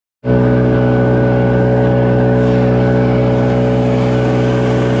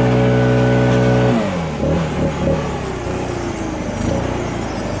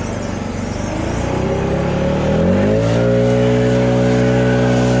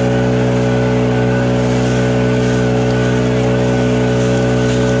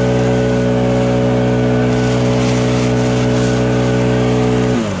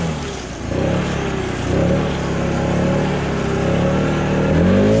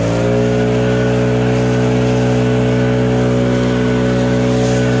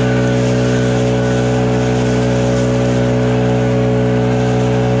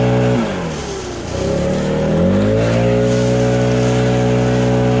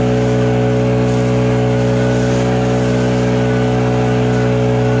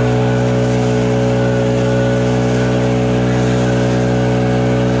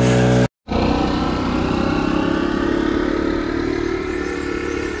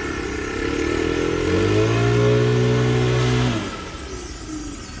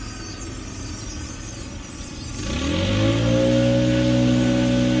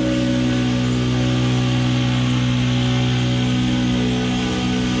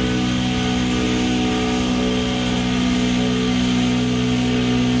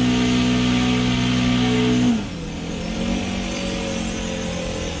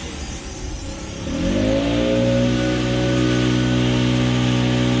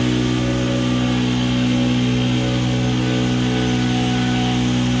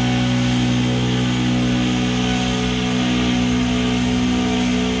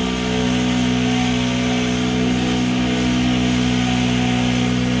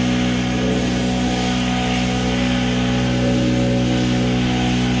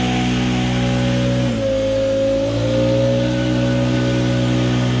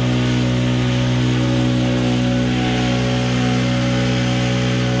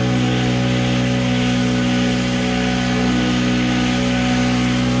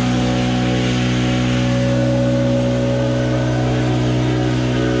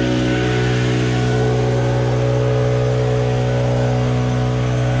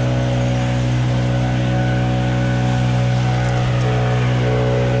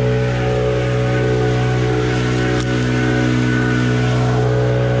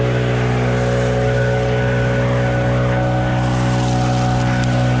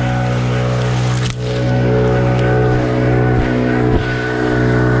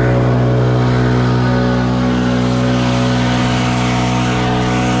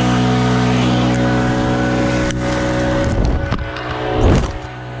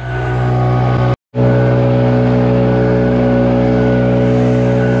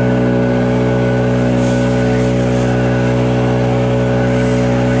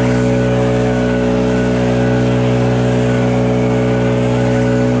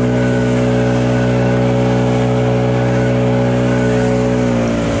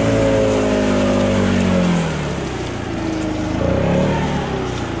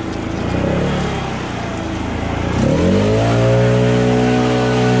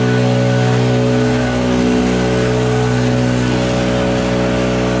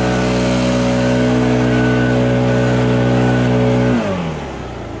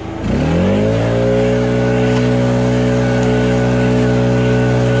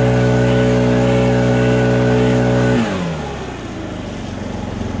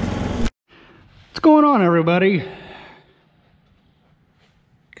everybody.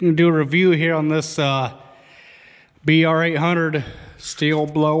 Gonna do a review here on this BR800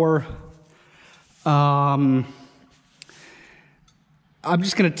 stihl blower. I'm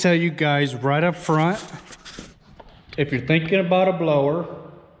just gonna tell you guys right up front, if you're thinking about a blower,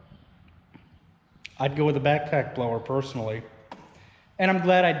 I'd go with a backpack blower personally. And I'm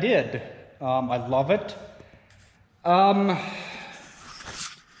glad I did. I love it.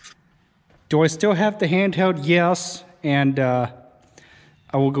 Do I still have the handheld? Yes, and I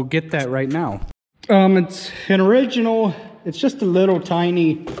will go get that right now. It's an original, it's just a little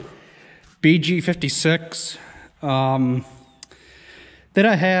tiny BG56 that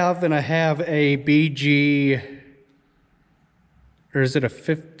I have, and I have a BG, or is it a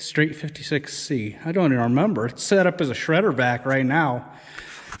straight 56C? I don't even remember. It's set up as a shredder vac right now,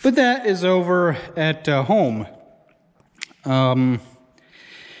 but that is over at home.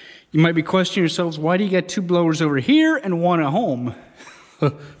 You might be questioning yourselves, why do you get two blowers over here and one at home?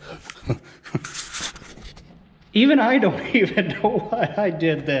 Even I don't even know why I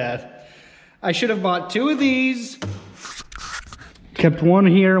did that. I should have bought two of these, kept one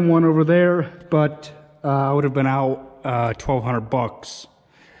here and one over there, but I would have been out $1,200.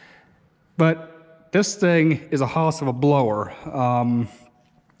 But this thing is a house of a blower.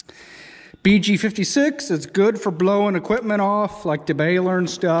 BG56 is good for blowing equipment off, like the baler and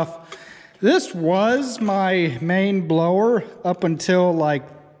stuff. This was my main blower up until like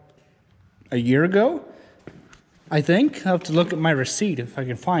a year ago, I think. I'll have to look at my receipt if I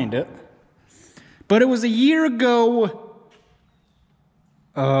can find it. But it was a year ago,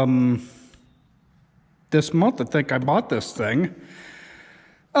 this month I think I bought this thing.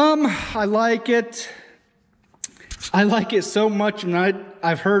 I like it. I like it so much, and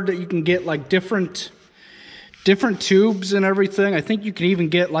I've heard that you can get like different tubes and everything. I think you can even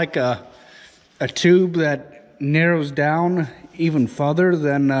get like a tube that narrows down even further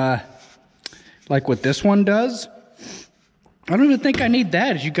than like what this one does. I don't even think I need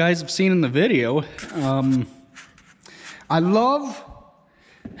that, as you guys have seen in the video. I love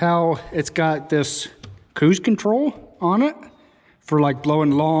how it's got this cruise control on it for like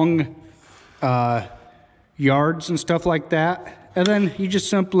blowing long yards and stuff like that. And then you just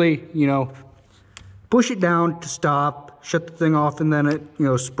simply, you know, push it down to stop, shut the thing off, and then it, you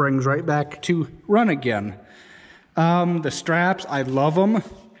know, springs right back to run again. The straps, I love them.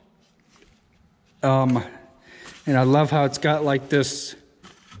 And I love how it's got like this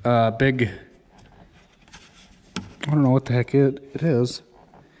big, I don't know what the heck it is,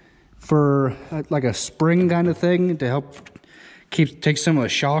 for like a spring kind of thing to help take some of the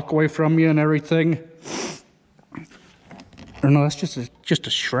shock away from you and everything. Or no, that's just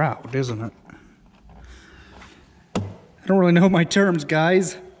a shroud, isn't it? I don't really know my terms,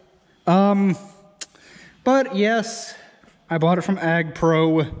 guys. But yes, I bought it from Ag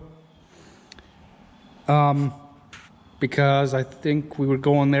Pro. Because I think we were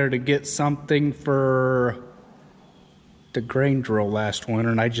going there to get something for the grain drill last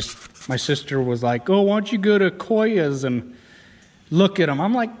winter, and my sister was like, oh, why don't you go to Koya's and look at them?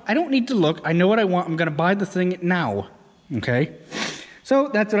 I'm like, I don't need to look. I know what I want. I'm gonna buy the thing now. Okay, so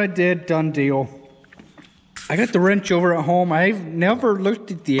that's what I did. Done deal. I got the wrench over at home. I've never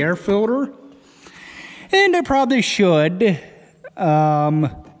looked at the air filter, and I probably should. Yeah,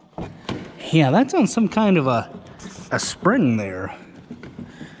 that's on some kind of a spring there.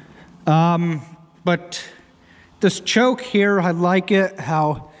 But this choke here, I like it.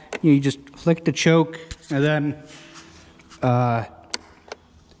 How you just flick the choke, and then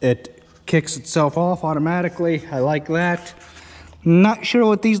it kicks itself off automatically. I like that. Not sure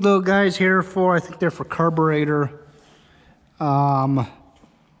what these little guys here are for. I think they're for carburetor.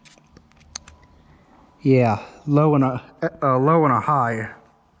 Yeah, low and a high.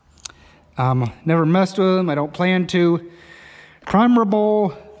 Never messed with them. I don't plan to. Primer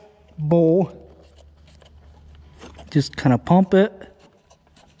bowl. Just kind of pump it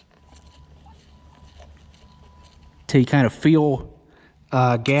till you kind of feel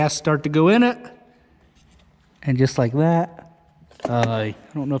gas start to go in it, and just like that. I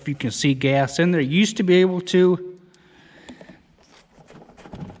don't know if you can see gas in there. You used to be able to.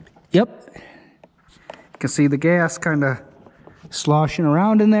 Yep, you can see the gas kind of sloshing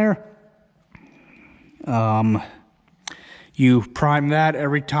around in there. You prime that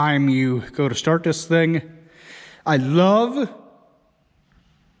every time you go to start this thing. I love,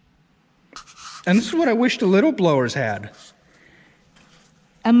 and this is what I wish the little blowers had,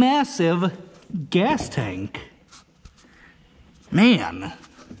 a massive gas tank. Man,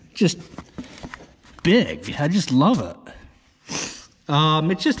 just big. I just love it.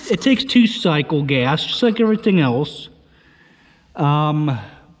 It takes 2 cycle gas, just like everything else. But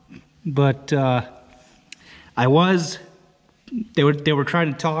they were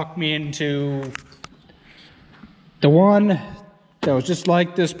trying to talk me into the one that was just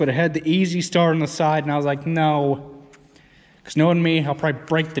like this, but it had the easy start on the side, and I was like, no, because knowing me, I'll probably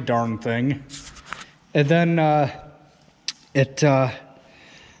break the darn thing. And then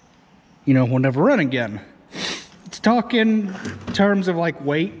will never run again. It's talking in terms of like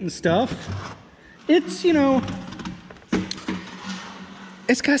weight and stuff. It's,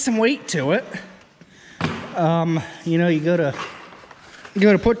 it's got some weight to it. You go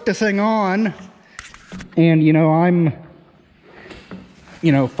to put the thing on, and I'm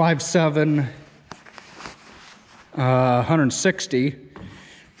 5'7", 160.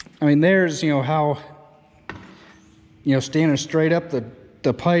 I mean, there's how standing straight up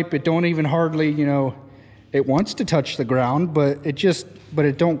the pipe, it don't even hardly it wants to touch the ground, but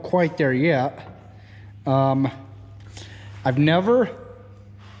it don't quite there yet. I've never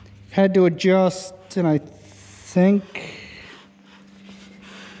had to adjust, and I think,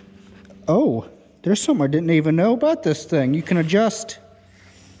 oh, there's something I didn't even know about this thing. You can adjust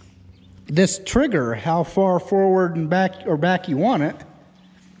this trigger, how far forward and back you want it.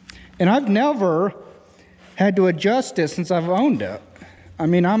 And I've never had to adjust it since I've owned it. I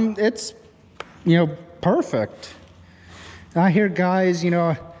mean, it's perfect. I hear guys,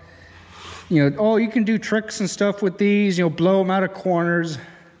 oh, you can do tricks and stuff with these, blow them out of corners.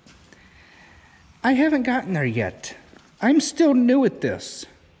 I haven't gotten there yet. I'm still new at this.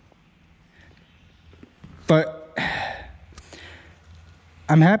 But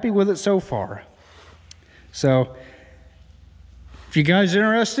I'm happy with it so far. So if you guys are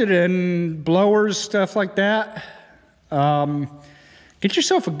interested in blowers, stuff like that, get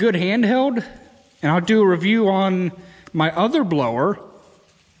yourself a good handheld, and I'll do a review on my other blower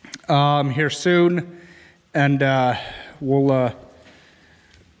here soon, and we'll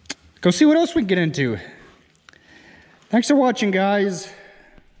go see what else we can get into. Thanks for watching, guys.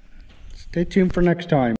 Stay tuned for next time.